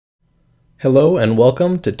Hello and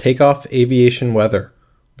welcome to Takeoff Aviation Weather.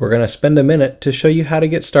 We're going to spend a minute to show you how to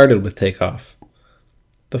get started with Takeoff.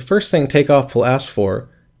 The first thing Takeoff will ask for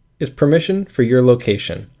is permission for your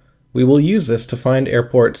location. We will use this to find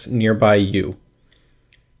airports nearby you.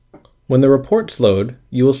 When the reports load,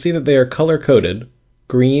 you will see that they are color-coded: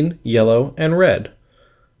 green, yellow, and red.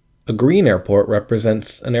 A green airport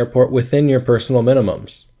represents an airport within your personal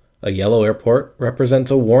minimums. A yellow airport represents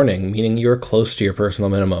a warning, meaning you are close to your personal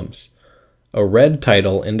minimums. A red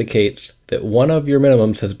title indicates that one of your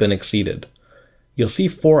minimums has been exceeded. You'll see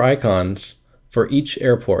 4 icons for each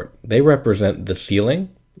airport. They represent the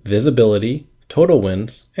ceiling, visibility, total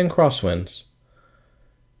winds, and crosswinds.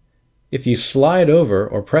 If you slide over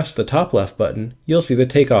or press the top left button, you'll see the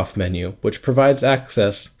Takeoff menu, which provides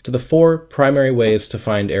access to the 4 primary ways to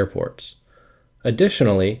find airports.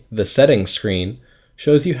 Additionally, the settings screen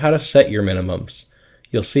shows you how to set your minimums.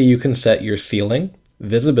 You'll see you can set your ceiling,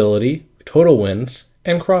 visibility, total winds,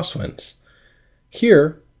 and crosswinds.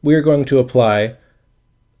 Here, we are going to apply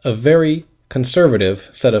a very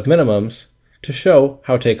conservative set of minimums to show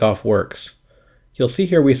how Takeoff works. You'll see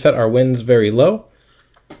here we set our winds very low.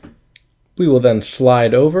 We will then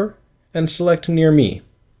slide over and select Near Me.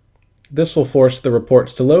 This will force the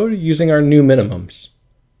reports to load using our new minimums.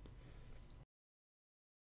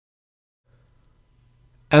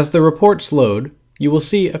 As the reports load, you will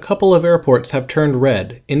see a couple of airports have turned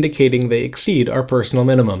red, indicating they exceed our personal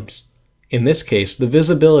minimums. In this case, the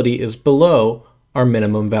visibility is below our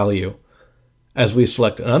minimum value. As we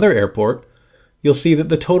select another airport, you'll see that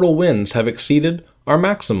the total winds have exceeded our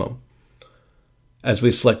maximum. As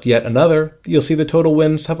we select yet another, you'll see the total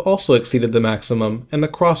winds have also exceeded the maximum, and the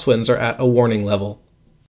crosswinds are at a warning level.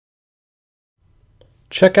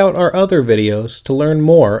 Check out our other videos to learn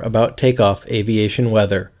more about Takeoff Aviation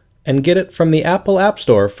Weather, and get it from the Apple App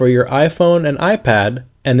Store for your iPhone and iPad,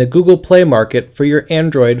 and the Google Play Market for your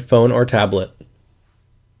Android phone or tablet.